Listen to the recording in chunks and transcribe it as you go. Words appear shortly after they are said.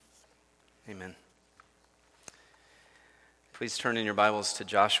Amen. Please turn in your Bibles to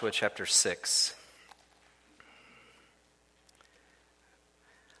Joshua chapter 6.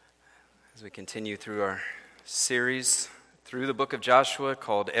 As we continue through our series through the book of Joshua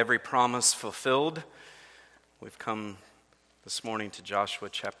called Every Promise Fulfilled, we've come this morning to Joshua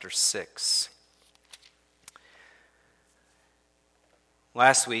chapter 6.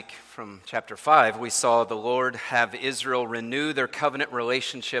 Last week, from chapter 5, we saw the Lord have Israel renew their covenant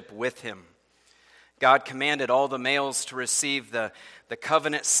relationship with Him. God commanded all the males to receive the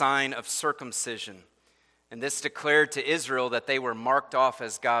covenant sign of circumcision, and this declared to Israel that they were marked off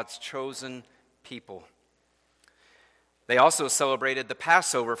as God's chosen people. They also celebrated the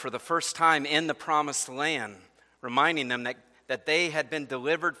Passover for the first time in the Promised Land, reminding them that they had been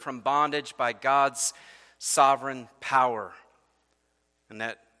delivered from bondage by God's sovereign power, and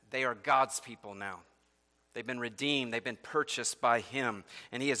that they are God's people now. They've been redeemed, they've been purchased by Him,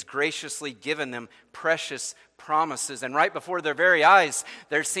 and He has graciously given them precious promises. And right before their very eyes,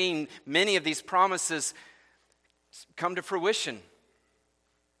 they're seeing many of these promises come to fruition.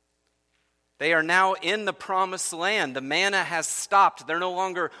 They are now in the Promised Land. The manna has stopped. They're no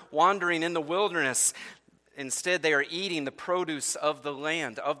longer wandering in the wilderness. Instead, they are eating the produce of the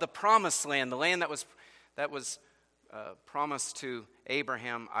land, of the Promised Land, the land that was promised to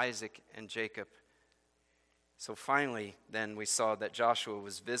Abraham, Isaac, and Jacob. So finally, then, we saw that Joshua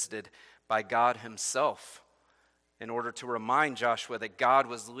was visited by God Himself in order to remind Joshua that God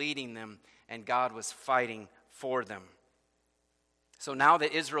was leading them and God was fighting for them. So now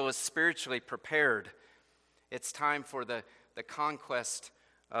that Israel is spiritually prepared, it's time for the conquest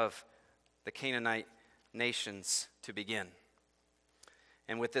of the Canaanite nations to begin.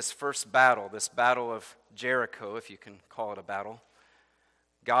 And with this first battle, this battle of Jericho, if you can call it a battle,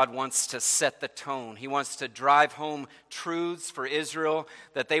 God wants to set the tone. He wants to drive home truths for Israel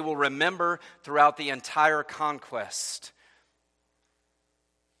that they will remember throughout the entire conquest.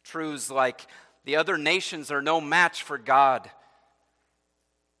 Truths like the other nations are no match for God.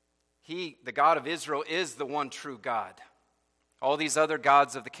 He, the God of Israel, is the one true God. All these other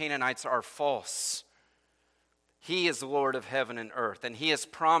gods of the Canaanites are false. He is the Lord of heaven and earth, and He has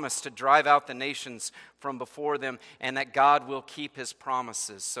promised to drive out the nations from before them, and that God will keep His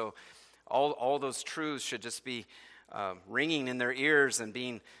promises. So all those truths should just be ringing in their ears and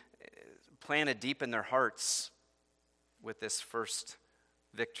being planted deep in their hearts with this first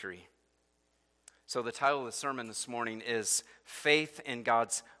victory. So the title of the sermon this morning is Faith in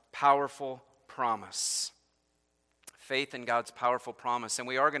God's Powerful Promise. Faith in God's powerful promise. And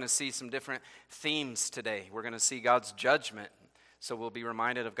we are going to see some different themes today. We're going to see God's judgment, so we'll be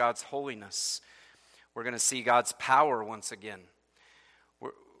reminded of God's holiness. We're going to see God's power once again.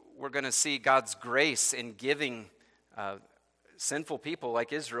 We're going to see God's grace in giving sinful people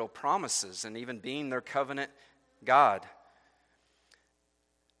like Israel promises and even being their covenant God.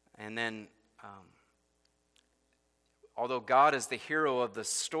 And then, although God is the hero of the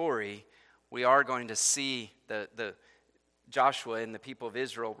story, we are going to see the Joshua and the people of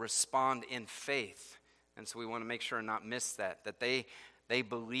Israel respond in faith. And so we want to make sure and not miss that they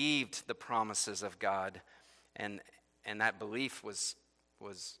believed the promises of God, and that belief was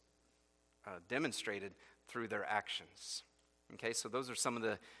demonstrated through their actions. Okay, so those are some of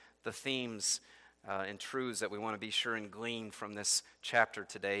the themes and truths that we want to be sure and glean from this chapter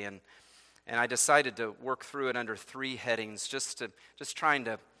today. And I decided to work through it under three headings, just trying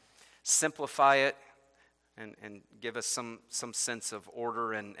to simplify it and give us some sense of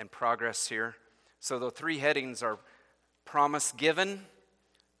order and progress here. So the three headings are promise given,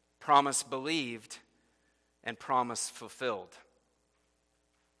 promise believed, and promise fulfilled.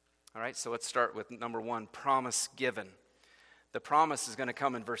 All right, so let's start with number one, promise given. The promise is going to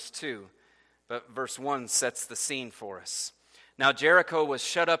come in verse 2, but verse 1 sets the scene for us. Now Jericho was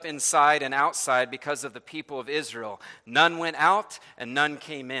shut up inside and outside because of the people of Israel. None went out and none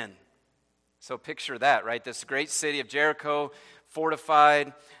came in. So picture that, right? This great city of Jericho,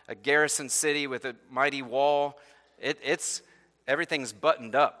 fortified, a garrison city with a mighty wall. Everything's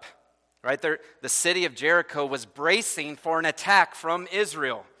buttoned up, right? The city of Jericho was bracing for an attack from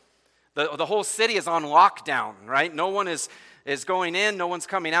Israel. The whole city is on lockdown, right? No one is going in, no one's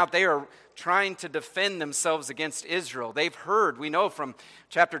coming out. They are trying to defend themselves against Israel. They've heard, we know from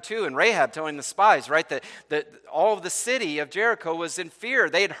chapter 2 and Rahab telling the spies, right, that all of the city of Jericho was in fear.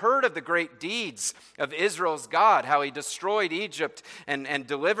 They had heard of the great deeds of Israel's God, how He destroyed Egypt and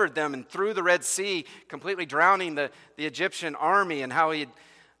delivered them and through the Red Sea, completely drowning the Egyptian army, and how He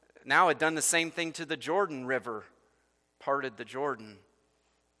had done the same thing to the Jordan River, parted the Jordan.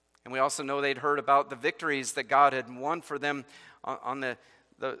 And we also know they'd heard about the victories that God had won for them on the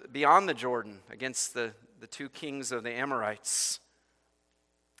beyond the Jordan against the two kings of the Amorites.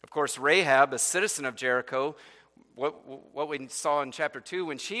 Of course, Rahab, a citizen of Jericho, what we saw in chapter 2,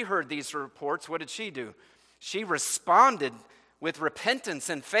 when she heard these reports, what did she do? She responded with repentance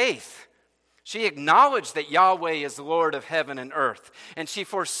and faith. She acknowledged that Yahweh is Lord of heaven and earth, and she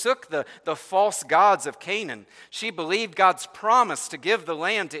forsook the false gods of Canaan. She believed God's promise to give the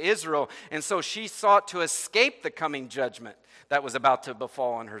land to Israel, and so she sought to escape the coming judgment that was about to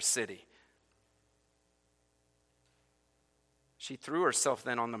befall on her city. She threw herself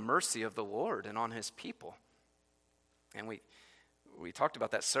then on the mercy of the Lord and on his people. And we talked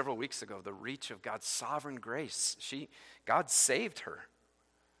about that several weeks ago, the reach of God's sovereign grace. God saved her.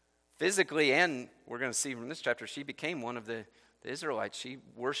 Physically, and we're going to see from this chapter, she became one of the Israelites. She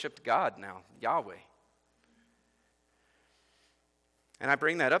worshiped God now, Yahweh. And I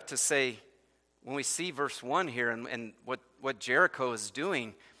bring that up to say, when we see verse 1 here and what Jericho is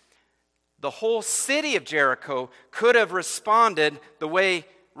doing, the whole city of Jericho could have responded the way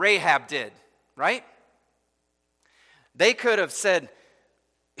Rahab did, right? They could have said,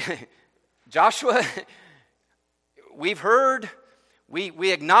 Joshua, we've heard,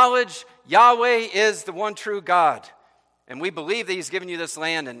 we acknowledge Yahweh is the one true God, and we believe that he's given you this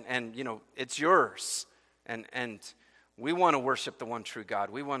land, and you know, it's yours, and we want to worship the one true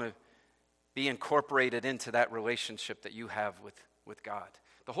God. We want to be incorporated into that relationship that you have with God.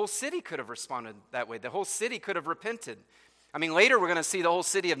 The whole city could have responded that way. The whole city could have repented. I mean, later we're going to see the whole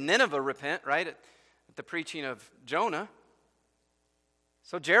city of Nineveh repent, right, at the preaching of Jonah.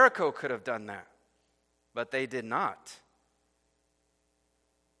 So Jericho could have done that, but they did not.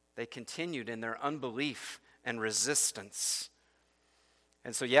 They continued in their unbelief and resistance.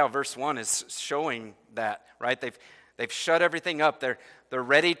 And so, verse 1 is showing that, right? They've shut everything up. They're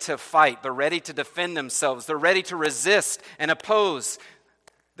ready to fight. They're ready to defend themselves. They're ready to resist and oppose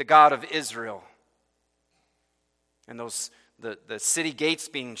the God of Israel. And the city gates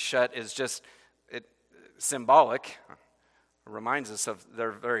being shut is just symbolic. It reminds us of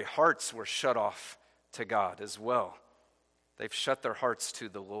their very hearts were shut off to God as well. They've shut their hearts to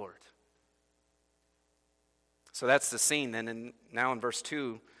the Lord. So that's the scene. And now in verse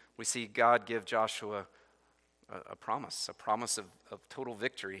 2, we see God give Joshua a promise of total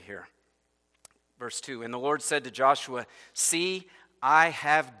victory here. Verse 2, and the Lord said to Joshua, see, I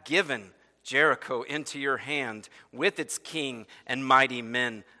have given Jericho into your hand with its king and mighty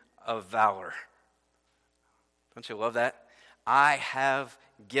men of valor. Don't you love that? I have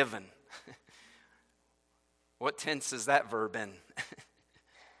given. What tense is that verb in?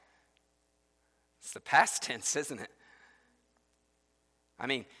 It's the past tense, isn't it? I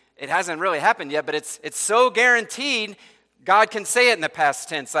mean, it hasn't really happened yet, but it's so guaranteed, God can say it in the past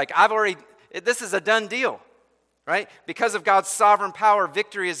tense. Like, this is a done deal, right? Because of God's sovereign power,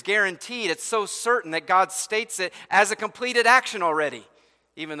 victory is guaranteed. It's so certain that God states it as a completed action already,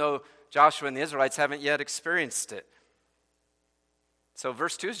 even though Joshua and the Israelites haven't yet experienced it. So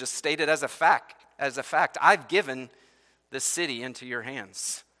verse 2 is just stated as a fact. I've given this city into your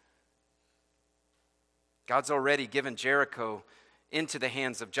hands. God's already given Jericho into the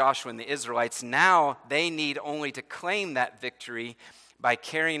hands of Joshua and the Israelites. Now they need only to claim that victory by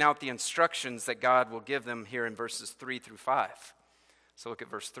carrying out the instructions that God will give them here in verses 3 through 5. So look at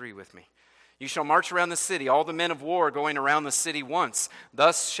verse 3 with me. You shall march around the city, all the men of war going around the city once.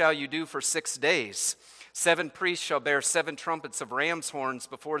 Thus shall you do for 6 days. 7 priests shall bear 7 trumpets of ram's horns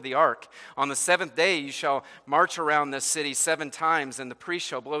before the ark. On the 7th day you shall march around this city 7 times, and the priests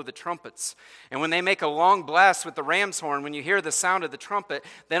shall blow the trumpets. And when they make a long blast with the ram's horn, when you hear the sound of the trumpet,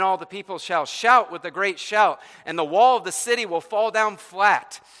 then all the people shall shout with a great shout, and the wall of the city will fall down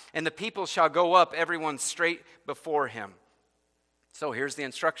flat, and the people shall go up, everyone straight before him. So here's the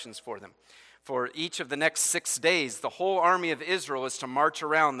instructions for them. For each of the next 6 days, the whole army of Israel is to march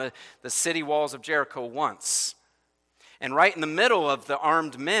around the city walls of Jericho once. And right in the middle of the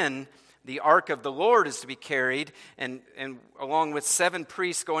armed men, the ark of the Lord is to be carried, and along with 7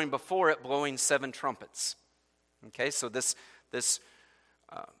 priests going before it, blowing 7 trumpets. Okay, so this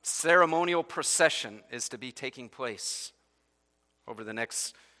ceremonial procession is to be taking place over the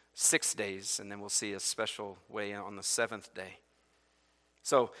next 6 days, and then we'll see a special way on the 7th day.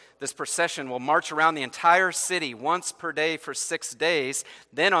 So this procession will march around the entire city once per day for 6 days.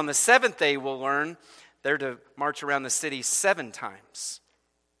 Then on the 7th day, we'll learn they're to march around the city 7 times,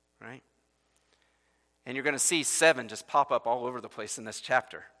 right? And you're going to see 7 just pop up all over the place in this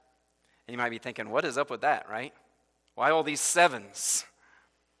chapter. And you might be thinking, what is up with that, right? Why all these 7s?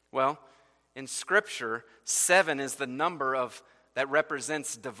 Well, in Scripture, 7 is the number that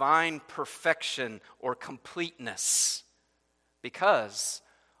represents divine perfection or completeness. Because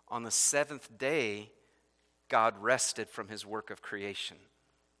on the seventh day, God rested from his work of creation.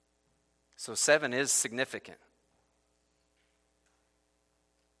 So 7 is significant.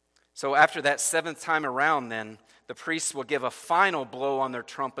 So after that seventh time around then, the priests will give a final blow on their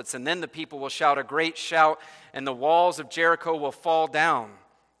trumpets, and then the people will shout a great shout, and the walls of Jericho will fall down.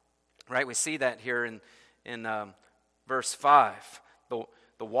 Right? We see that here in verse 5.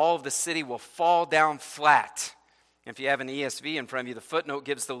 The wall of the city will fall down flat. If you have an ESV in front of you, the footnote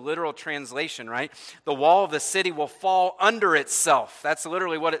gives the literal translation, right? The wall of the city will fall under itself. That's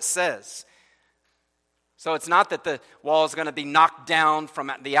literally what it says. So it's not that the wall is going to be knocked down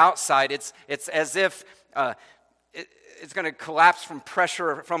from the outside. It's as if it's going to collapse from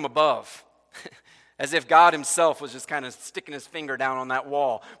pressure from above. As if God himself was just kind of sticking his finger down on that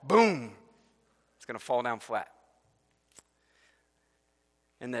wall. Boom! It's going to fall down flat.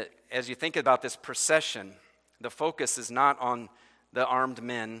 And as you think about this procession, the focus is not on the armed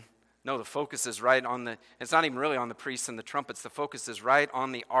men. No, the focus is right on it's not even really on the priests and the trumpets. The focus is right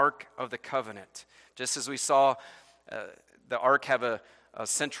on the Ark of the Covenant. Just as we saw the Ark have a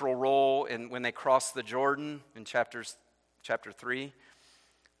central role when they crossed the Jordan in chapter 3.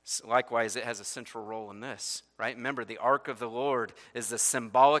 Likewise, it has a central role in this, right? Remember, the Ark of the Lord is the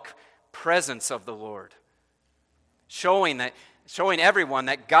symbolic presence of the Lord, showing everyone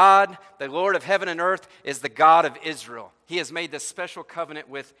that God, the Lord of heaven and earth, is the God of Israel. He has made this special covenant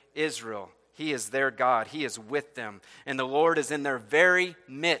with Israel. He is their God. He is with them. And the Lord is in their very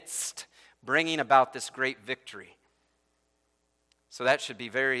midst, bringing about this great victory. So that should be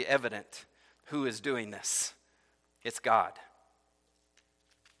very evident who is doing this. It's God.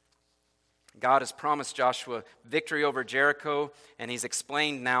 God has promised Joshua victory over Jericho, and he's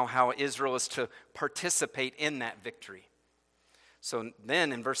explained now how Israel is to participate in that victory. So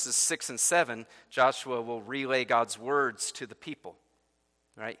then in verses 6 and 7, Joshua will relay God's words to the people.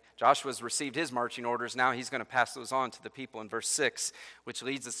 Right? Joshua's received his marching orders. Now he's going to pass those on to the people in verse 6, which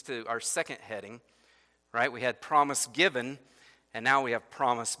leads us to our second heading. Right? We had promise given, and now we have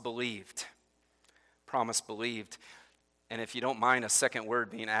promise believed. Promise believed. And if you don't mind a second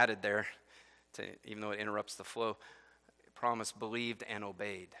word being added there, even though it interrupts the flow, promise believed and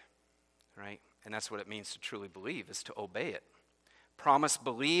obeyed. Right? And that's what it means to truly believe, is to obey it. Promise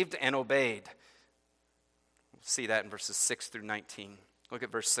believed and obeyed. We'll see that in verses 6 through 19. Look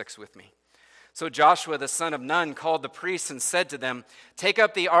at verse 6 with me. So Joshua the son of Nun called the priests and said to them, "Take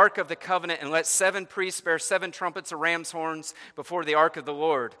up the ark of the covenant and let 7 priests bear 7 trumpets of ram's horns before the ark of the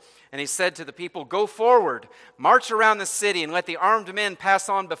Lord." And he said to the people, "Go forward, march around the city, and let the armed men pass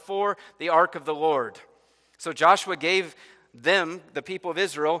on before the ark of the Lord." So Joshua gave them, the people of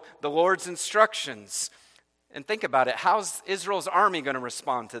Israel, the Lord's instructions. And think about it. How's Israel's army going to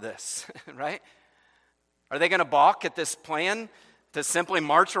respond to this, right? Are they going to balk at this plan to simply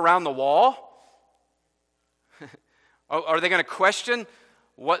march around the wall? Are they going to question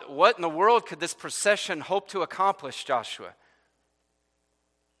what in the world could this procession hope to accomplish, Joshua?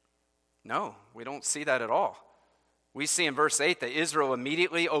 No, we don't see that at all. We see in verse 8 that Israel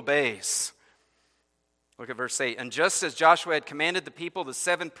immediately obeys. Look at verse 8. And just as Joshua had commanded the people, the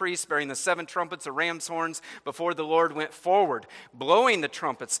 7 priests bearing the 7 trumpets of ram's horns before the Lord went forward, blowing the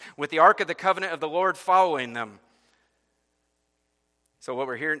trumpets, with the ark of the covenant of the Lord following them. So what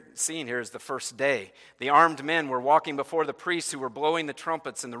we're seeing here is the first day. The armed men were walking before the priests who were blowing the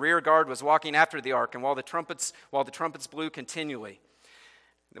trumpets, and the rear guard was walking after the ark, and while the trumpets blew continually.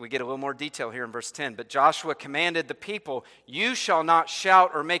 We get a little more detail here in verse 10. But Joshua commanded the people, "You shall not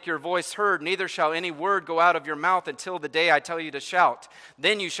shout or make your voice heard, neither shall any word go out of your mouth until the day I tell you to shout.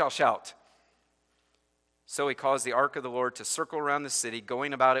 Then you shall shout." So he caused the ark of the Lord to circle around the city,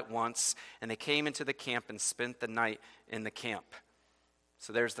 going about it once, and they came into the camp and spent the night in the camp.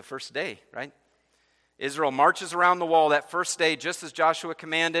 So there's the first day, right? Israel marches around the wall that first day, just as Joshua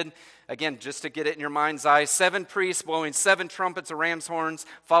commanded. Again, just to get it in your mind's eye, 7 priests blowing 7 trumpets of ram's horns,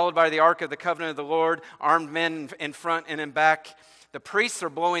 followed by the ark of the covenant of the Lord, armed men in front and in back. The priests are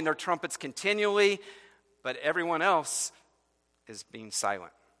blowing their trumpets continually, but everyone else is being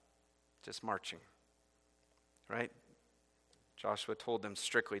silent, just marching, right? Joshua told them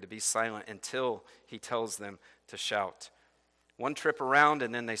strictly to be silent until he tells them to shout. 1 trip around,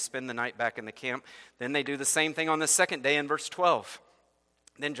 and then they spend the night back in the camp. Then they do the same thing on the second day in verse 12.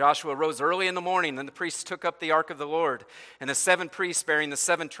 Then Joshua rose early in the morning, and the priests took up the ark of the Lord. And the 7 priests bearing the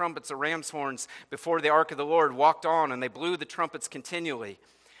 7 trumpets of ram's horns before the ark of the Lord walked on, and they blew the trumpets continually.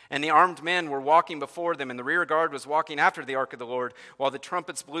 And the armed men were walking before them, and the rear guard was walking after the ark of the Lord, while the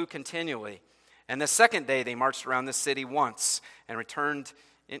trumpets blew continually. And the second day they marched around the city once, and returned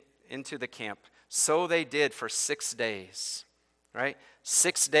into the camp. So they did for 6 days. right?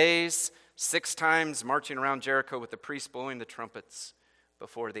 6 days, 6 times marching around Jericho with the priests blowing the trumpets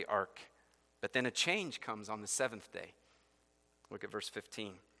before the ark. But then a change comes on the 7th day. Look at verse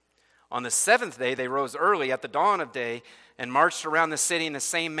 15. On the 7th day, they rose early at the dawn of day and marched around the city in the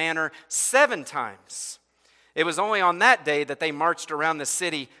same manner 7 times. It was only on that day that they marched around the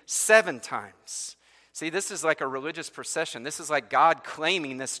city 7 times. See, this is like a religious procession. This is like God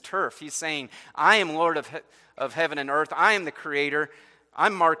claiming this turf. He's saying, I am Lord of heaven and earth. I am the creator.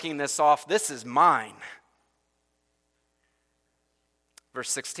 I'm marking this off. This is mine. Verse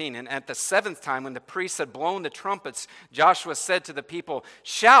 16, and at the 7th time, when the priests had blown the trumpets, Joshua said to the people,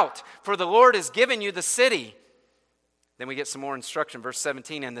 shout, for the Lord has given you the city. Then we get some more instruction. Verse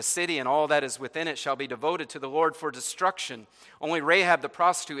 17, and the city and all that is within it shall be devoted to the Lord for destruction. Only Rahab the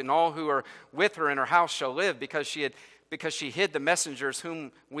prostitute and all who are with her in her house shall live, because she hid the messengers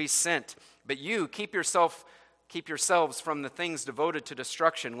whom we sent. But you keep yourselves from the things devoted to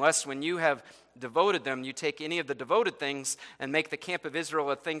destruction, lest when you have devoted them, you take any of the devoted things and make the camp of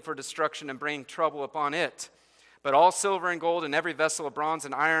Israel a thing for destruction and bring trouble upon it. But all silver and gold and every vessel of bronze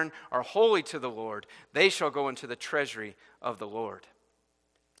and iron are holy to the Lord. They shall go into the treasury of the Lord.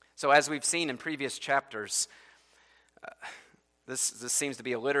 So as we've seen in previous chapters, this seems to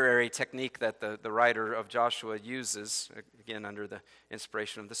be a literary technique that the writer of Joshua uses, again under the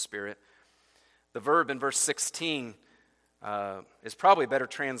inspiration of the Spirit. The verb in verse 16 is probably better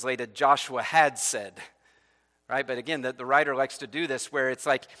translated, Joshua had said, right? But again, the writer likes to do this where it's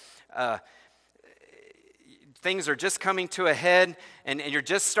like things are just coming to a head and you're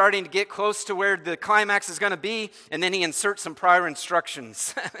just starting to get close to where the climax is going to be, and then he inserts some prior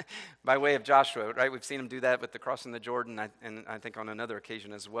instructions by way of Joshua, right? We've seen him do that with the crossing the Jordan, and I think on another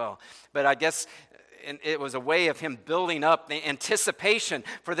occasion as well. But I guess it was a way of him building up the anticipation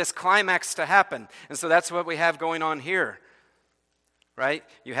for this climax to happen. And so that's what we have going on here, right?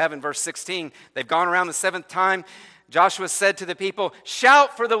 You have in verse 16, they've gone around the 7th time. Joshua said to the people,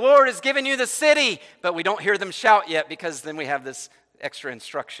 shout, for the Lord has given you the city. But we don't hear them shout yet, because then we have this extra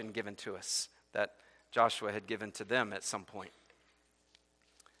instruction given to us that Joshua had given to them at some point.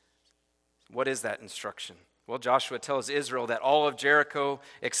 What is that instruction? Well, Joshua tells Israel that all of Jericho,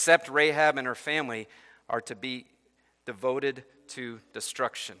 except Rahab and her family, are to be devoted to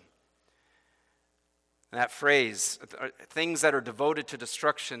destruction. And that phrase, things that are devoted to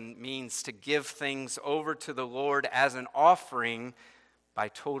destruction, means to give things over to the Lord as an offering by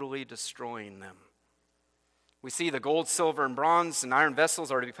totally destroying them. We see the gold, silver, and bronze and iron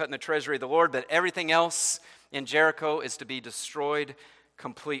vessels are to be put in the treasury of the Lord, but everything else in Jericho is to be destroyed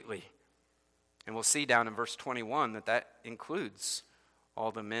completely. And we'll see down in verse 21 that includes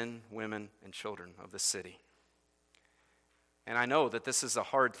all the men, women, and children of the city. And I know that this is a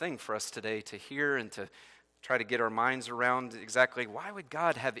hard thing for us today to hear and to try to get our minds around exactly why would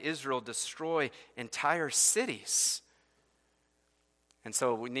God have Israel destroy entire cities? And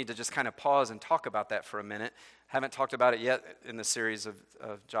so we need to just kind of pause and talk about that for a minute. Haven't talked about it yet in the series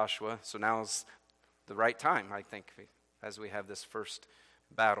of Joshua, so now is the right time, I think, as we have this first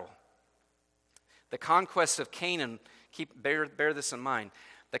battle. The conquest of Canaan, bear this in mind,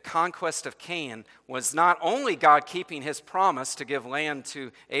 the conquest of Canaan was not only God keeping his promise to give land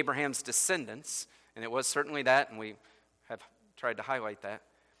to Abraham's descendants, and it was certainly that, and we have tried to highlight that,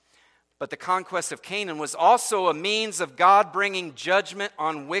 but the conquest of Canaan was also a means of God bringing judgment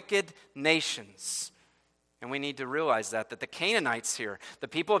on wicked nations. And we need to realize that the Canaanites here, the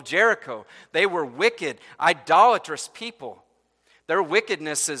people of Jericho, they were wicked, idolatrous people. Their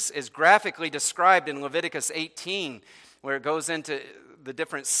wickedness is graphically described in Leviticus 18, where it goes into the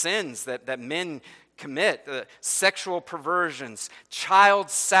different sins that men commit, sexual perversions, child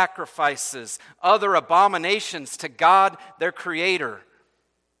sacrifices, other abominations to God, their Creator.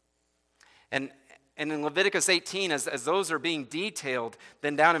 And in Leviticus 18, as those are being detailed,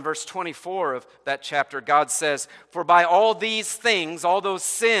 then down in verse 24 of that chapter, God says, for by all these things, all those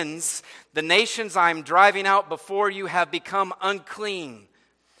sins, the nations I am driving out before you have become unclean,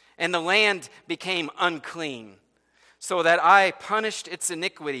 and the land became unclean, so that I punished its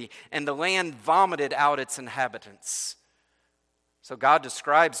iniquity, and the land vomited out its inhabitants. So God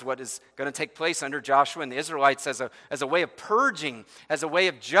describes what is going to take place under Joshua and the Israelites as a way of purging, as a way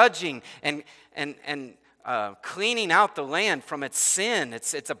of judging and cleaning out the land from its sin,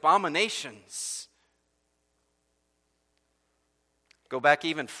 its abominations. Go back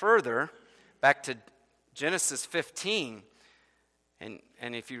even further, back to Genesis 15.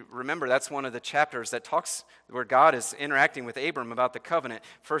 And if you remember, that's one of the chapters that talks where God is interacting with Abram about the covenant.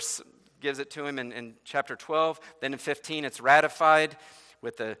 First gives it to him in chapter 12. Then in 15 it's ratified.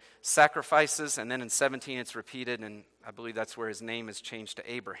 with the sacrifices, and then in 17 it's repeated, and I believe that's where his name is changed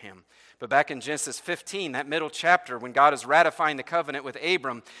to Abraham. But back in Genesis 15, that middle chapter, when God is ratifying the covenant with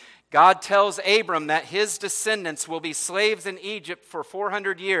Abram, God tells Abram that his descendants will be slaves in Egypt for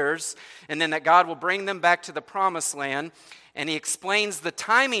 400 years, and then that God will bring them back to the promised land. And he explains the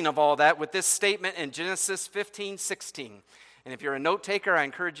timing of all that with this statement in Genesis 15:16. And if you're a note taker, I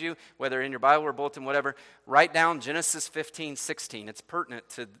encourage you, whether in your Bible or bulletin, whatever, write down Genesis 15:16. It's pertinent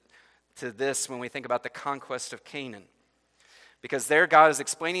to this when we think about the conquest of Canaan. Because there God is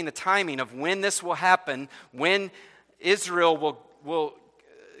explaining the timing of when this will happen, when Israel will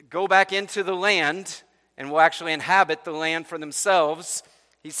go back into the land and will actually inhabit the land for themselves.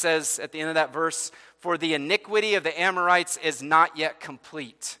 He says at the end of that verse, "For the iniquity of the Amorites is not yet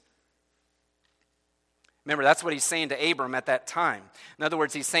complete." Remember, that's what he's saying to Abram at that time. In other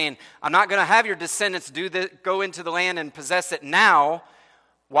words, he's saying, I'm not going to have your descendants go into the land and possess it now.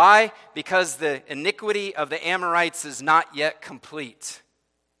 Why? Because the iniquity of the Amorites is not yet complete.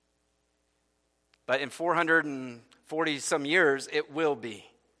 But in 440 some years, it will be.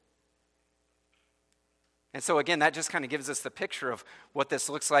 And so again, that just kind of gives us the picture of what this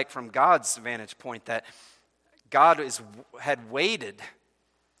looks like from God's vantage point, that God had waited.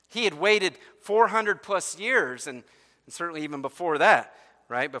 He had waited 400 plus years, and certainly even before that,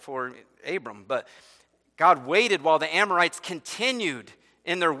 right, before Abram. But God waited while the Amorites continued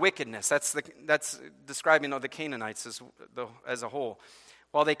in their wickedness. That's describing the Canaanites as a whole.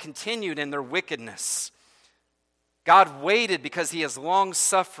 While they continued in their wickedness, God waited because he is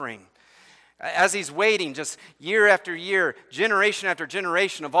long-suffering. As he's waiting just year after year, generation after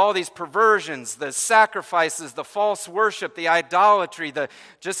generation of all these perversions, the sacrifices, the false worship, the idolatry, the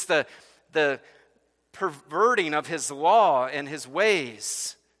perverting of his law and his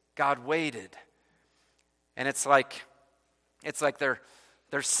ways, God waited. And it's like their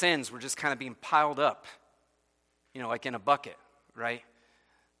sins were just kind of being piled up, like in a bucket, right?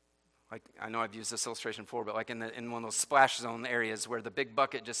 Like, I know I've used this illustration before, but like in one of those splash zone areas where the big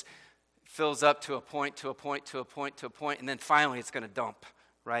bucket just fills up to a point, to a point, to a point, to a point, and then finally it's going to dump,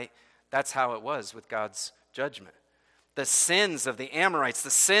 right? That's how it was with God's judgment. The sins of the Amorites, the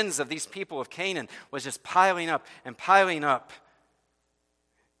sins of these people of Canaan was just piling up and piling up.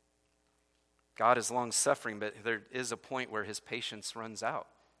 God is long-suffering, but there is a point where his patience runs out,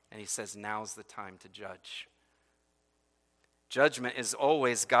 and he says, now's the time to judge. Judgment is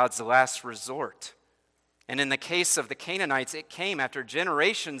always God's last resort. And in the case of the Canaanites, it came after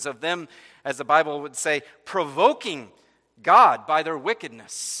generations of them, as the Bible would say, provoking God by their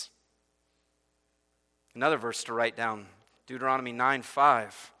wickedness. Another verse to write down, Deuteronomy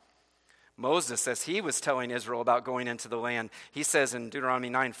 9:5. Moses, as he was telling Israel about going into the land, he says in Deuteronomy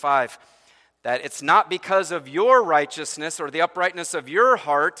 9:5 that it's not because of your righteousness or the uprightness of your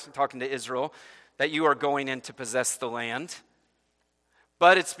heart, talking to Israel, that you are going in to possess the land.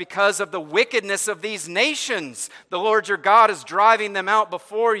 But it's because of the wickedness of these nations. The Lord your God is driving them out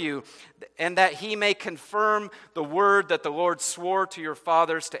before you, and that he may confirm the word that the Lord swore to your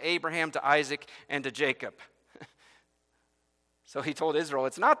fathers, to Abraham, to Isaac, and to Jacob. So he told Israel,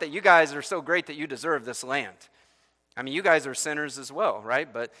 it's not that you guys are so great that you deserve this land. I mean, you guys are sinners as well,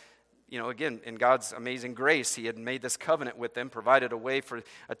 right? But, again, in God's amazing grace, he had made this covenant with them, provided a way for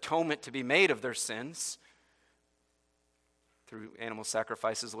atonement to be made of their sins through animal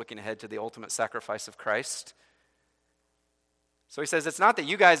sacrifices, looking ahead to the ultimate sacrifice of Christ. So he says, it's not that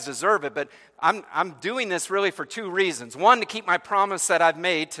you guys deserve it, but I'm doing this really for two reasons. One, to keep my promise that I've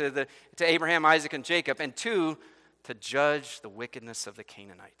made to Abraham, Isaac, and Jacob, and two, to judge the wickedness of the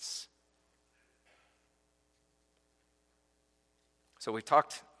Canaanites. So we've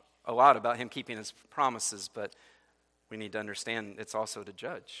talked a lot about him keeping his promises, but we need to understand it's also to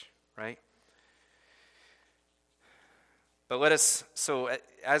judge, right? But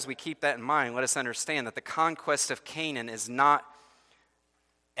as we keep that in mind, let us understand that the conquest of Canaan is not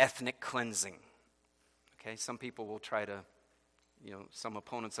ethnic cleansing. Okay, some people will try to, some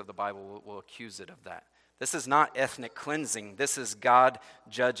opponents of the Bible will accuse it of that. This is not ethnic cleansing. This is God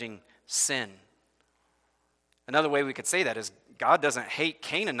judging sin. Another way we could say that is God doesn't hate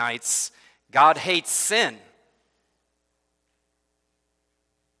Canaanites. God hates sin.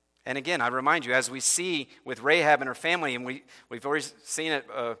 And again, I remind you, as we see with Rahab and her family, and we've already seen it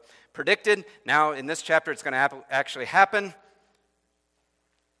predicted, now in this chapter it's going to actually happen.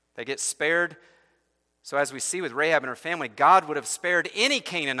 They get spared. So as we see with Rahab and her family, God would have spared any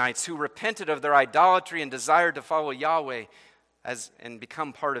Canaanites who repented of their idolatry and desired to follow Yahweh and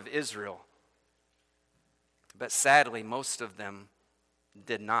become part of Israel. But sadly, most of them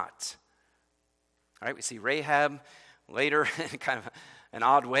did not. All right, we see Rahab later, kind of an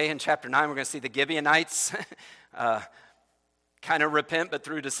odd way. In chapter 9, we're going to see the Gibeonites kind of repent, but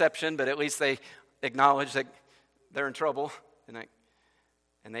through deception, but at least they acknowledge that they're in trouble,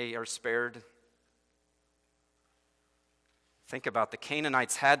 and they are spared. Think about the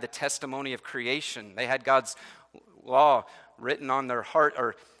Canaanites had the testimony of creation. They had God's law written on their heart,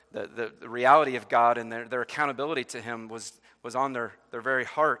 or the reality of God and their accountability to Him was on their very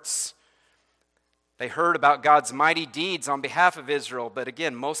hearts. They heard about God's mighty deeds on behalf of Israel, but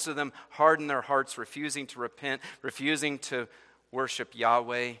again, most of them hardened their hearts, refusing to repent, refusing to worship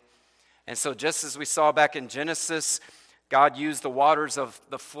Yahweh. And so just as we saw back in Genesis, God used the waters of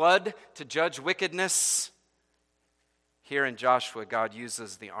the flood to judge wickedness. Here in Joshua, God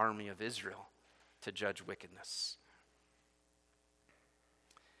uses the army of Israel to judge wickedness.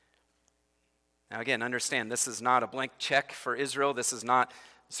 Now again, understand, this is not a blank check for Israel. This is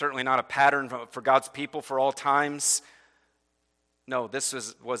certainly not a pattern for God's people for all times. No, this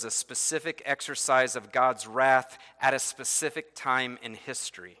was a specific exercise of God's wrath at a specific time in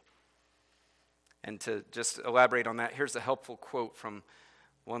history. And to just elaborate on that, here's a helpful quote from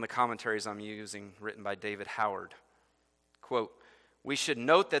one of the commentaries I'm using, written by David Howard. Quote, "We should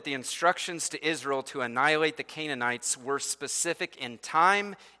note that the instructions to Israel to annihilate the Canaanites were specific in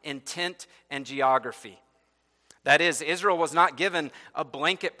time, intent, and geography. That is, Israel was not given a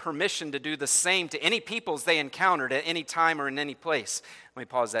blanket permission to do the same to any peoples they encountered at any time or in any place." Let me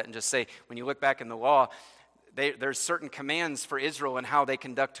pause that and just say, when you look back in the law, there's certain commands for Israel and how they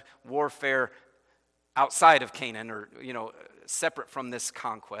conduct warfare outside of Canaan, or separate from this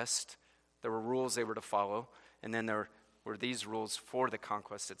conquest. There were rules they were to follow, and then there were these rules for the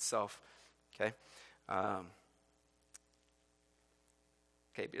conquest itself. Okay.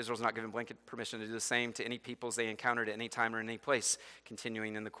 Israel's not given blanket permission to do the same to any peoples they encountered at any time or in any place.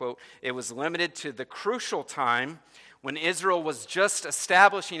 Continuing in the quote, "It was limited to the crucial time when Israel was just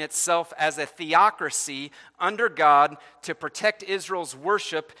establishing itself as a theocracy under God to protect Israel's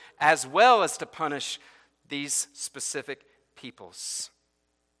worship as well as to punish these specific peoples."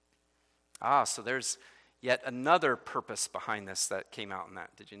 So there's yet another purpose behind this that came out in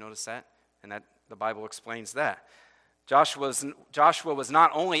that. Did you notice that? And that the Bible explains that. Joshua was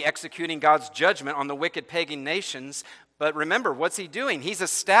not only executing God's judgment on the wicked pagan nations, but remember, what's he doing? He's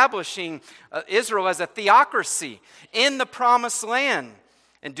establishing Israel as a theocracy in the promised land.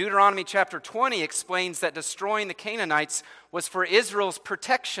 And Deuteronomy chapter 20 explains that destroying the Canaanites was for Israel's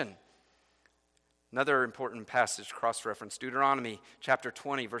protection. Another important passage, cross-reference, Deuteronomy chapter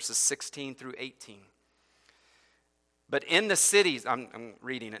 20, verses 16 through 18. "But in the cities," I'm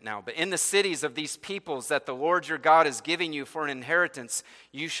reading it now, "but in the cities of these peoples that the Lord your God is giving you for an inheritance,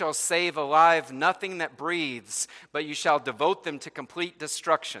 you shall save alive nothing that breathes, but you shall devote them to complete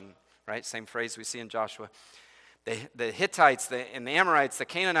destruction." Right? Same phrase we see in Joshua. The Hittites and the Amorites, the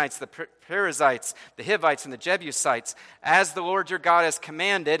Canaanites, the Perizzites, the Hivites, and the Jebusites, as the Lord your God has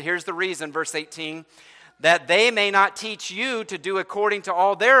commanded. Here's the reason, verse 18. "That they may not teach you to do according to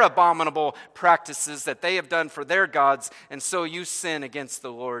all their abominable practices that they have done for their gods, and so you sin against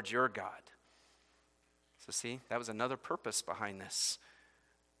the Lord your God." So see, that was another purpose behind this.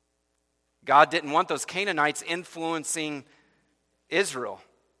 God didn't want those Canaanites influencing Israel.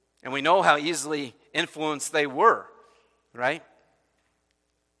 And we know how easily influenced they were, right?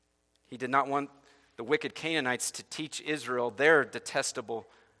 He did not want the wicked Canaanites to teach Israel their detestable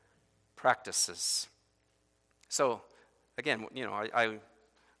practices. So, again, I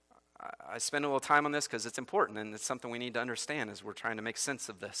spend a little time on this because it's important and it's something we need to understand as we're trying to make sense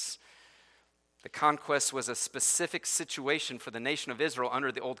of this. The conquest was a specific situation for the nation of Israel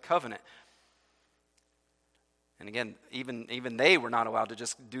under the Old Covenant. And again, even they were not allowed to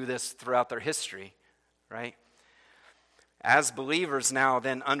just do this throughout their history, right? As believers now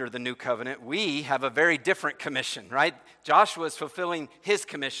then under the New Covenant, we have a very different commission, right? Joshua is fulfilling his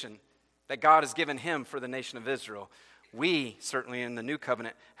commission that God has given him for the nation of Israel. We, certainly in the New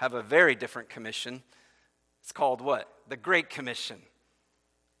Covenant, have a very different commission. It's called what? The Great Commission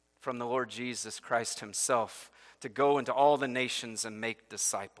from the Lord Jesus Christ himself, to go into all the nations and make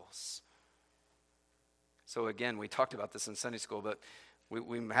disciples. So again, we talked about this in Sunday school, but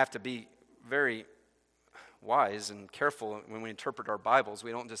we have to be very wise and careful when we interpret our Bibles.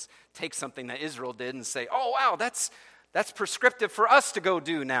 We don't just take something that Israel did and say, "Oh wow, that's prescriptive for us to go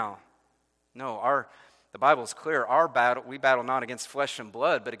do now." No, the Bible is clear. We battle not against flesh and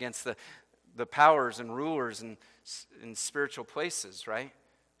blood, but against the powers and rulers and in spiritual places, right?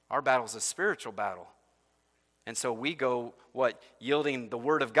 Our battle is a spiritual battle. And so we go, yielding the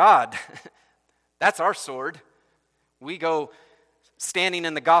word of God. That's our sword. We go standing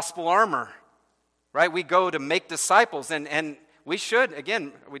in the gospel armor, right? We go to make disciples, and we should,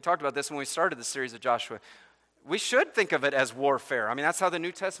 again, we talked about this when we started the series of Joshua, we should think of it as warfare. I mean, that's how the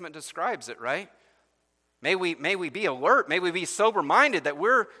New Testament describes it, right? May we be alert, may we be sober-minded that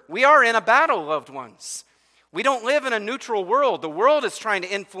we are in a battle, loved ones. We don't live in a neutral world. The world is trying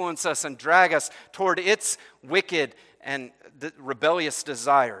to influence us and drag us toward its wicked and rebellious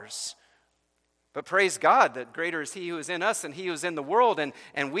desires. But praise God that greater is He who is in us than he who is in the world.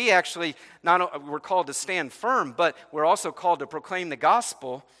 And we actually, we're called to stand firm, but we're also called to proclaim the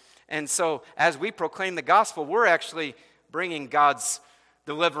gospel. And so as we proclaim the gospel, we're actually bringing God's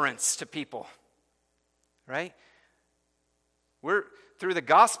deliverance to people. Right? Through the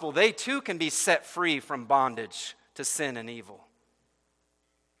gospel, they too can be set free from bondage to sin and evil.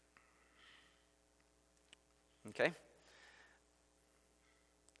 Okay?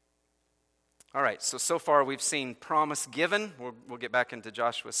 All right, so far we've seen promise given. We'll get back into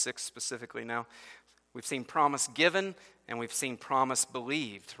Joshua 6 specifically now. We've seen promise given, and we've seen promise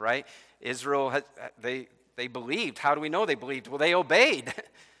believed, right? Israel, they believed. How do we know they believed? Well, they obeyed.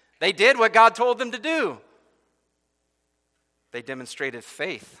 They did what God told them to do. They demonstrated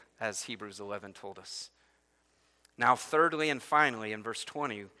faith, as Hebrews 11 told us. Now, thirdly and finally, in verse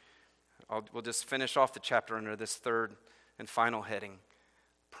 20, we'll just finish off the chapter under this third and final heading.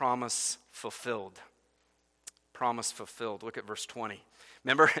 Promise fulfilled. Promise fulfilled. Look at verse 20.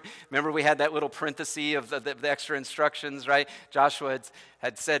 Remember we had that little parenthesis of the extra instructions, right? Joshua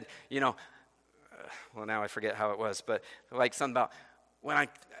had said, well, now I forget how it was, but like something about, when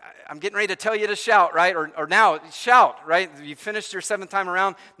I'm getting ready to tell you to shout, right? Or now, shout, right? You finished your seventh time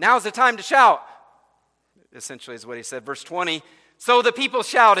around. Now's the time to shout. Essentially is what he said. Verse 20, so the people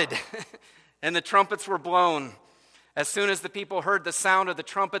shouted, and the trumpets were blown. As soon as the people heard the sound of the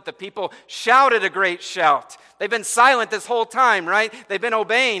trumpet, the people shouted a great shout. They've been silent this whole time, right? They've been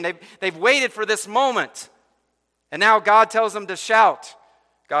obeying. They've waited for this moment. And now God tells them to shout.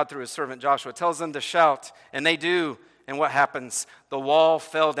 God, through his servant Joshua, tells them to shout, and they do. And what happens? The wall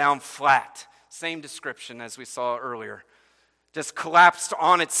fell down flat. Same description as we saw earlier. Just collapsed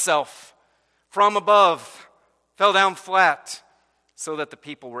on itself from above, fell down flat, so that the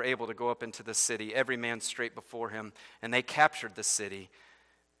people were able to go up into the city, every man straight before him, and they captured the city.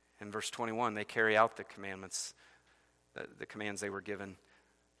 In verse 21, they carry out the commandments, the commands they were given.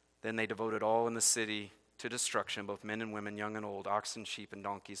 Then they devoted all in the city to destruction, both men and women, young and old, oxen, sheep, and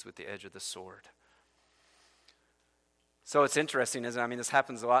donkeys with the edge of the sword. So it's interesting, isn't it? I mean, this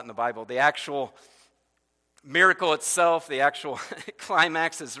happens a lot in the Bible. The actual miracle itself, the actual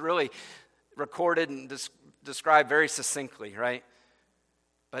climax is really recorded and described very succinctly, right?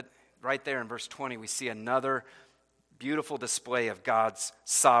 But right there in verse 20, we see another beautiful display of God's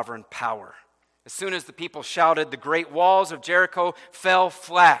sovereign power. As soon as the people shouted, the great walls of Jericho fell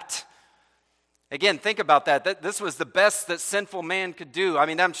flat. Again, think about that. This was the best that sinful man could do. I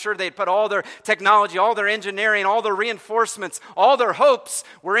mean, I'm sure they'd put all their technology, all their engineering, all their reinforcements, all their hopes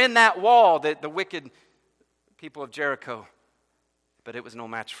were in that wall, the wicked people of Jericho. But it was no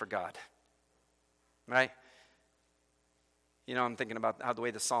match for God. Right? I'm thinking about how the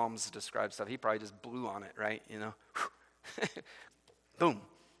way the Psalms describe stuff. He probably just blew on it, right? Boom.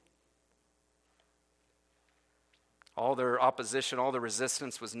 All their opposition, all the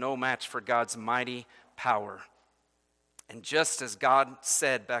resistance was no match for God's mighty power. And just as God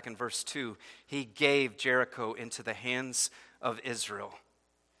said back in verse 2, he gave Jericho into the hands of Israel.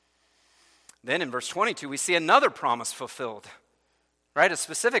 Then in verse 22, we see another promise fulfilled. Right? A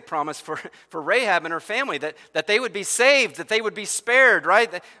specific promise for Rahab and her family, that they would be saved, that they would be spared, right?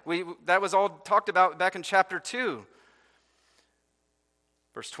 That was all talked about back in chapter 2.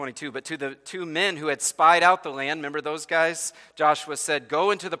 Verse 22, but to the two men who had spied out the land, remember those guys? Joshua said, go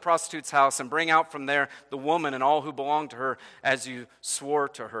into the prostitute's house and bring out from there the woman and all who belong to her as you swore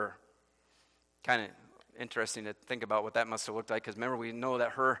to her. Kind of interesting to think about what that must have looked like, because remember, we know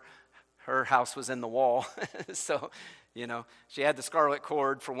that her house was in the wall. So, she had the scarlet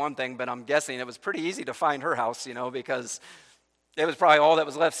cord for one thing, but I'm guessing it was pretty easy to find her house, because it was probably all that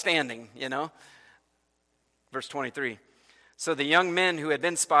was left standing, Verse 23. So the young men who had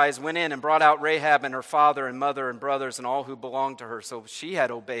been spies went in and brought out Rahab and her father and mother and brothers and all who belonged to her. So she had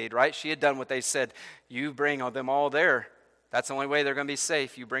obeyed, right? She had done what they said. You bring them all there. That's the only way they're going to be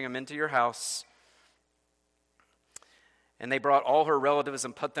safe. You bring them into your house. And they brought all her relatives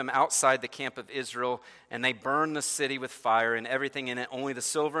and put them outside the camp of Israel, and they burned the city with fire and everything in it, only the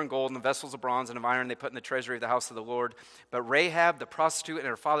silver and gold and the vessels of bronze and of iron they put in the treasury of the house of the Lord. But Rahab, the prostitute, and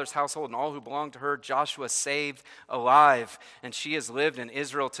her father's household and all who belonged to her, Joshua saved alive. And she has lived in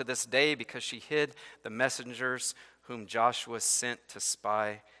Israel to this day because she hid the messengers whom Joshua sent to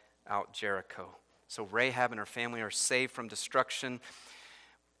spy out Jericho. So Rahab and her family are saved from destruction.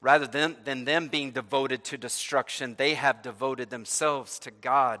 Rather than them being devoted to destruction, they have devoted themselves to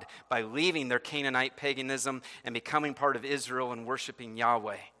God by leaving their Canaanite paganism and becoming part of Israel and worshiping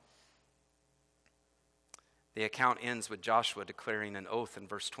Yahweh. The account ends with Joshua declaring an oath in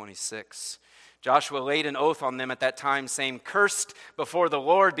verse 26. Joshua laid an oath on them at that time, saying, "Cursed before the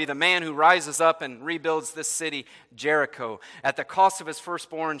Lord be the man who rises up and rebuilds this city, Jericho. At the cost of his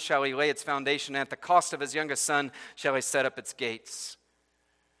firstborn shall he lay its foundation, and at the cost of his youngest son shall he set up its gates."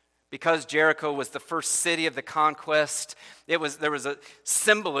 Because Jericho was the first city of the conquest, there was a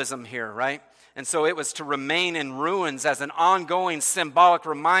symbolism here, right? And so it was to remain in ruins as an ongoing symbolic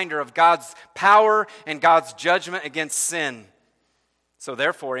reminder of God's power and God's judgment against sin. So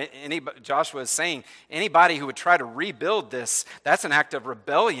therefore, Joshua is saying, anybody who would try to rebuild this, that's an act of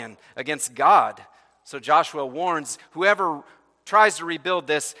rebellion against God. So Joshua warns, whoever tries to rebuild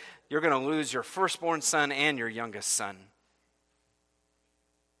this, you're going to lose your firstborn son and your youngest son.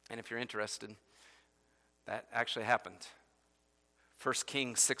 And if you're interested, that actually happened. 1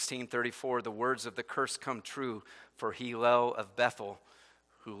 Kings 16:34, the words of the curse come true for Hillel of Bethel,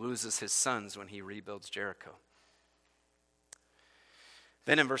 who loses his sons when he rebuilds Jericho.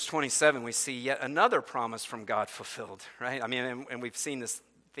 Then in verse 27, we see yet another promise from God fulfilled, right? I mean, and we've seen this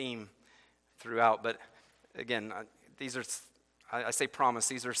theme throughout, but again, these are, I say promise,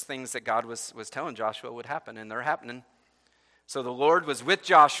 these are things that God was telling Joshua would happen, and they're happening. So the Lord was with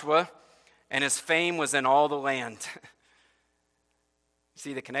Joshua, and his fame was in all the land.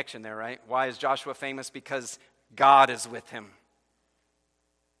 See the connection there, right? Why is Joshua famous? Because God is with him.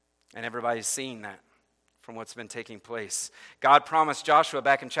 And everybody's seeing that from what's been taking place. God promised Joshua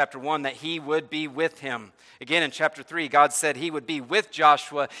back in chapter 1 that he would be with him. Again, in chapter 3, God said he would be with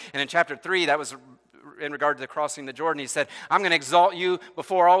Joshua. And in chapter 3, that was in regard to the crossing the Jordan. He said, "I'm going to exalt you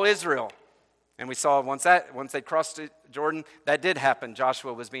before all Israel." And we saw once they crossed Jordan, that did happen.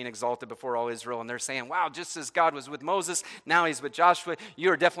 Joshua was being exalted before all Israel. And they're saying, wow, just as God was with Moses, now he's with Joshua.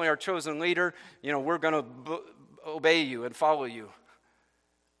 You are definitely our chosen leader. We're going to obey you and follow you.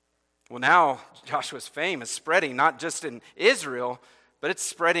 Well, now Joshua's fame is spreading, not just in Israel, but it's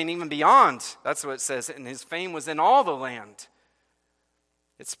spreading even beyond. That's what it says. And his fame was in all the land.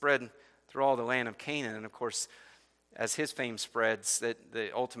 It spread through all the land of Canaan. And of course, as his fame spreads, that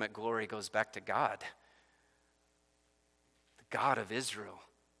the ultimate glory goes back to God. The God of Israel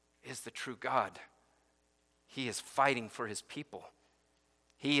is the true God. He is fighting for his people.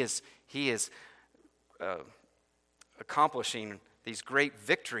 He is accomplishing these great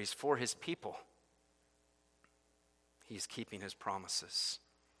victories for his people. He's keeping his promises.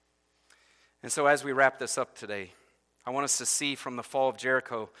 And so as we wrap this up today, I want us to see from the fall of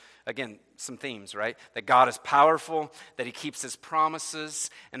Jericho, again, some themes, right? That God is powerful, that he keeps his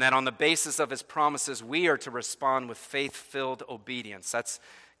promises, and that on the basis of his promises, we are to respond with faith-filled obedience. That's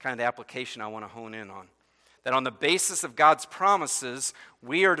kind of the application I want to hone in on. That on the basis of God's promises,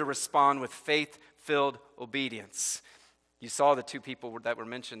 we are to respond with faith-filled obedience. You saw the two people that were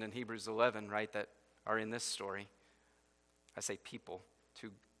mentioned in Hebrews 11, right, that are in this story. I say people,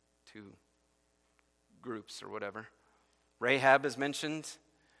 two groups or whatever. Rahab is mentioned,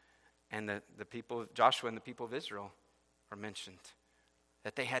 and the people, Joshua and the people of Israel are mentioned.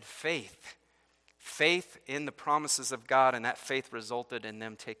 That they had faith in the promises of God, and that faith resulted in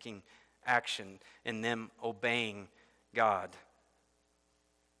them taking action, in them obeying God.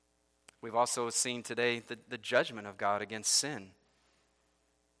 We've also seen today the judgment of God against sin.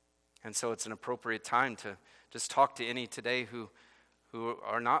 And so it's an appropriate time to just talk to any today who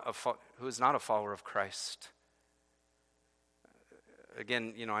is not a follower of Christ.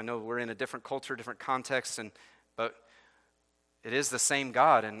 Again, I know we're in a different culture, different context, but it is the same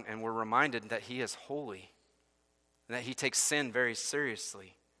God, and we're reminded that he is holy, and that he takes sin very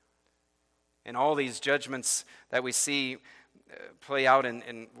seriously. And all these judgments that we see play out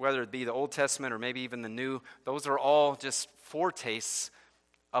in whether it be the Old Testament or maybe even the New, those are all just foretastes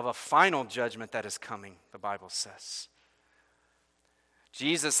of a final judgment that is coming, the Bible says.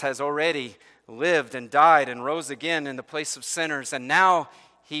 Jesus has already lived and died and rose again in the place of sinners, and now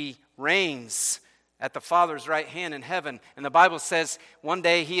he reigns at the Father's right hand in heaven. And the Bible says one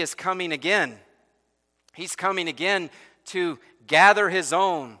day he is coming again. He's coming again to gather his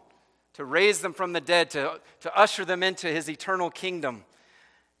own, to raise them from the dead, to usher them into his eternal kingdom.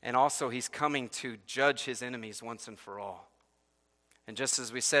 And also he's coming to judge his enemies once and for all. And just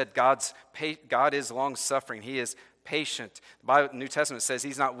as we said, God is long-suffering. He is patient. The New Testament says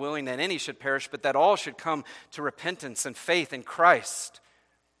he's not willing that any should perish, but that all should come to repentance and faith in Christ.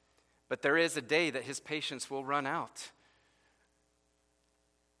 But there is a day that his patience will run out.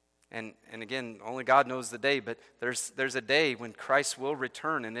 And again, only God knows the day, but there's a day when Christ will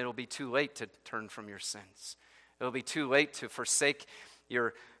return, and it'll be too late to turn from your sins. It'll be too late to forsake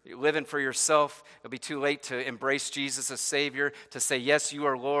your living for yourself. It'll be too late to embrace Jesus as Savior, to say, yes, you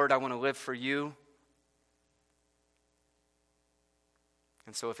are Lord, I want to live for you.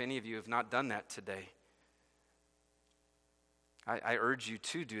 And so if any of you have not done that today, I urge you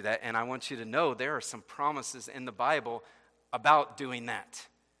to do that, and I want you to know there are some promises in the Bible about doing that.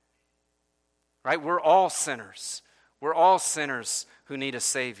 Right? We're all sinners. We're all sinners who need a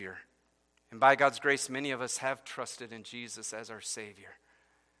Savior. And by God's grace, many of us have trusted in Jesus as our Savior.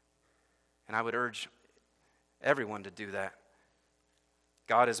 And I would urge everyone to do that.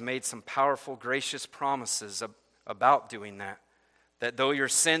 God has made some powerful, gracious promises about doing that. That though your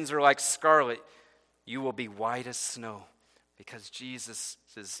sins are like scarlet, you will be white as snow. Because Jesus'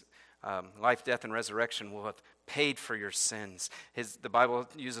 life, death, and resurrection will have paid for your sins. The Bible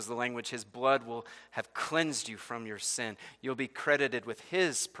uses the language, His blood will have cleansed you from your sin. You'll be credited with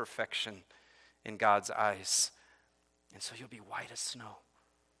His perfection in God's eyes. And so you'll be white as snow.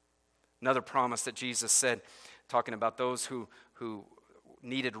 Another promise that Jesus said, talking about those who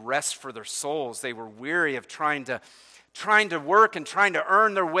needed rest for their souls. They were weary of trying to work and trying to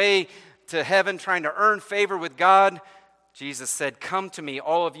earn their way to heaven, trying to earn favor with God. Jesus said, come to me,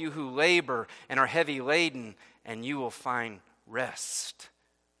 all of you who labor and are heavy laden, and you will find rest.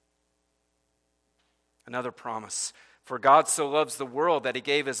 Another promise, for God so loves the world that He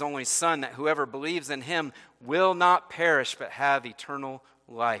gave His only Son, that whoever believes in Him will not perish but have eternal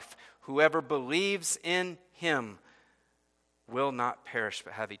life. Whoever believes in Him will not perish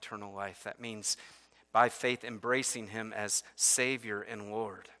but have eternal life. That means by faith embracing Him as Savior and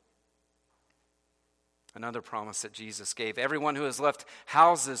Lord. Another promise that Jesus gave. Everyone who has left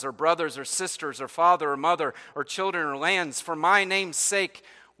houses or brothers or sisters or father or mother or children or lands for my name's sake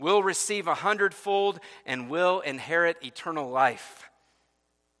will receive 100-fold and will inherit eternal life.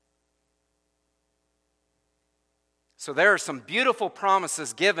 So there are some beautiful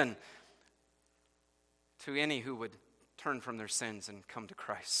promises given to any who would turn from their sins and come to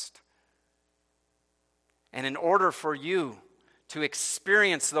Christ. And in order for you to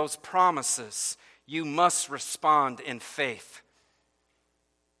experience those promises, you must respond in faith.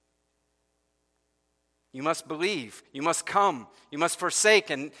 You must believe. You must come. You must forsake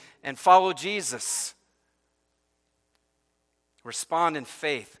and follow Jesus. Respond in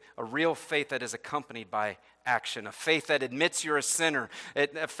faith, a real faith that is accompanied by action, a faith that admits you're a sinner,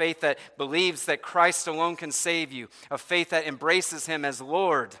 a faith that believes that Christ alone can save you, a faith that embraces Him as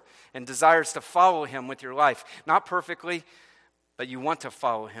Lord and desires to follow Him with your life. Not perfectly, but you want to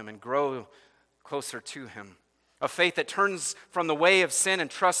follow Him and grow closer to Him. A faith that turns from the way of sin and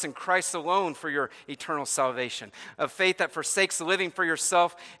trusts in Christ alone for your eternal salvation. A faith that forsakes living for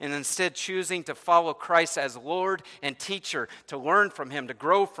yourself and instead choosing to follow Christ as Lord and teacher, to learn from Him, to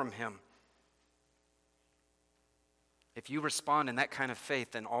grow from Him. If you respond in that kind of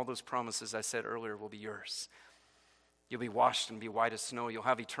faith, then all those promises I said earlier will be yours. You'll be washed and be white as snow. You'll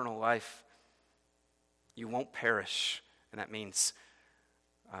have eternal life. You won't perish, and that means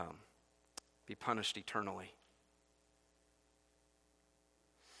be punished eternally.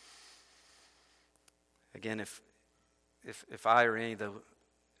 Again, if I or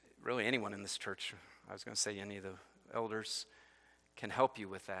really anyone in this church, I was going to say any of the elders, can help you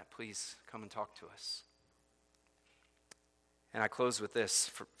with that, please come and talk to us. And I close with this,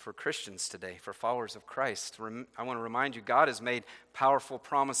 for Christians today, for followers of Christ. I want to remind you, God has made powerful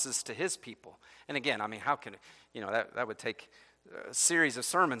promises to His people. And again, I mean, how can, that would take a series of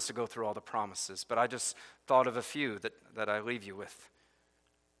sermons to go through all the promises, but I just thought of a few that I leave you with.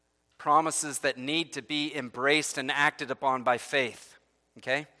 Promises that need to be embraced and acted upon by faith,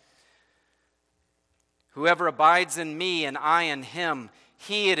 okay? Whoever abides in me and I in him,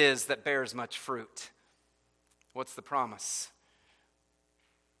 he it is that bears much fruit. What's the promise?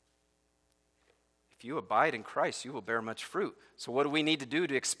 If you abide in Christ, you will bear much fruit. So what do we need to do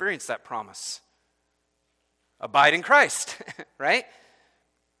to experience that promise? Abide in Christ, right?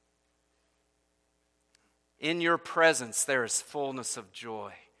 In your presence there is fullness of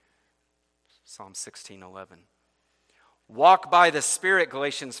joy. Psalm 16:11. Walk by the Spirit,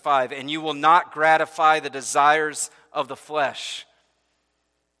 Galatians 5, and you will not gratify the desires of the flesh.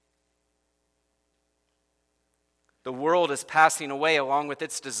 The world is passing away along with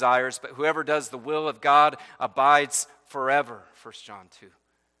its desires, but whoever does the will of God abides forever, 1 John 2.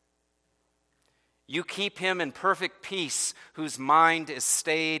 You keep him in perfect peace whose mind is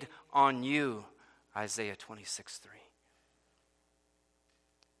stayed on you, Isaiah 26:3.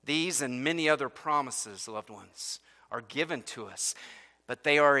 These and many other promises, loved ones, are given to us. but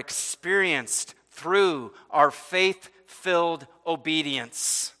they are experienced through our faith-filled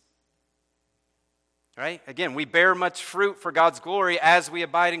obedience. Right? Again, we bear much fruit for God's glory as we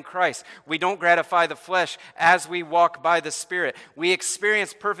abide in Christ. We don't gratify the flesh as we walk by the Spirit. We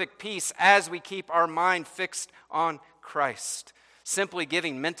experience perfect peace as we keep our mind fixed on Christ. Simply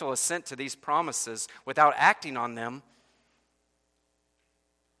giving mental assent to these promises without acting on them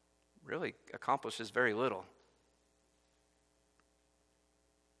really accomplishes very little.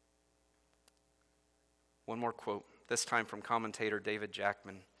 One more quote, this time from commentator David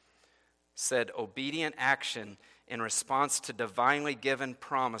Jackman. Said, obedient action in response to divinely given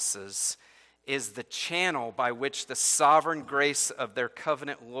promises is the channel by which the sovereign grace of their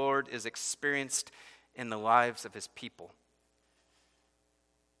covenant Lord is experienced in the lives of his people.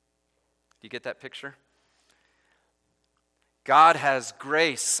 Do you get that picture? God has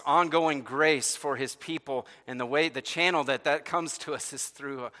grace, ongoing grace for his people, and the channel that comes to us is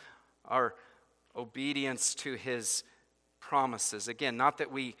through our obedience to his promises. Again, not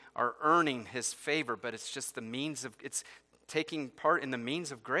that we are earning his favor, but it's just it's taking part in the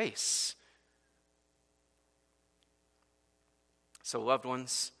means of grace. So, loved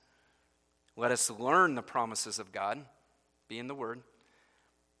ones, let us learn the promises of God, be in the Word,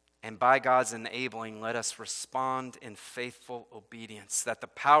 and by God's enabling, let us respond in faithful obedience, that the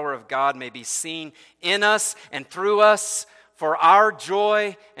power of God may be seen in us and through us for our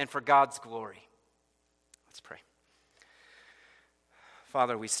joy and for God's glory. Let's pray.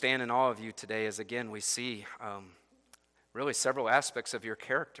 Father, we stand in awe of you today as again we see really several aspects of your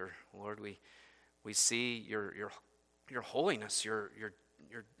character. Lord, we see your holiness, your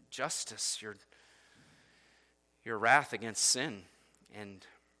justice, your wrath against sin, and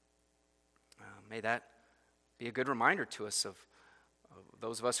may that be a good reminder to us of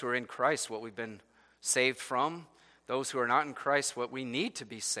those of us who are in Christ, what we've been saved from, those who are not in Christ, what we need to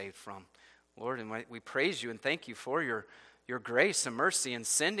be saved from. Lord, and we praise you and thank you for your grace and mercy in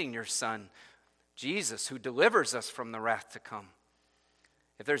sending your Son, Jesus, who delivers us from the wrath to come.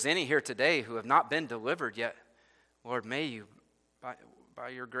 If there's any here today who have not been delivered yet, Lord, may you, by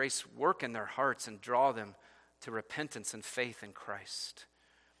your grace, work in their hearts and draw them to repentance and faith in Christ.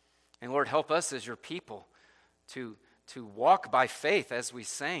 And Lord, help us as your people to walk by faith as we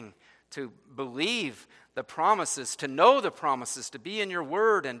sang, to believe the promises, to know the promises, to be in your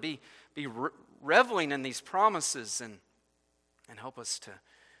word and be reveling in these promises, and help us to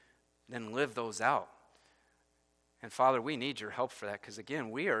then live those out. And Father, we need your help for that, because again,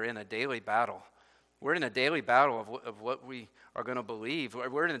 we are in a daily battle. We're in a daily battle of what we are going to believe.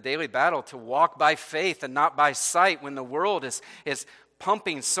 We're in a daily battle to walk by faith and not by sight when the world is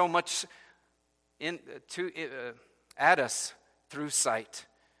pumping so much at us through sight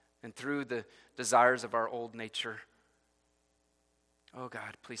and through the desires of our old nature. Oh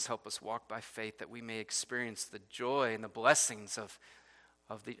God, please help us walk by faith that we may experience the joy and the blessings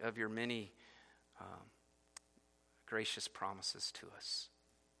of your many gracious promises to us.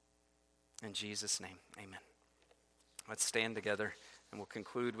 In Jesus' name, amen. Let's stand together and we'll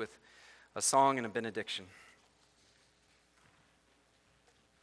conclude with a song and a benediction.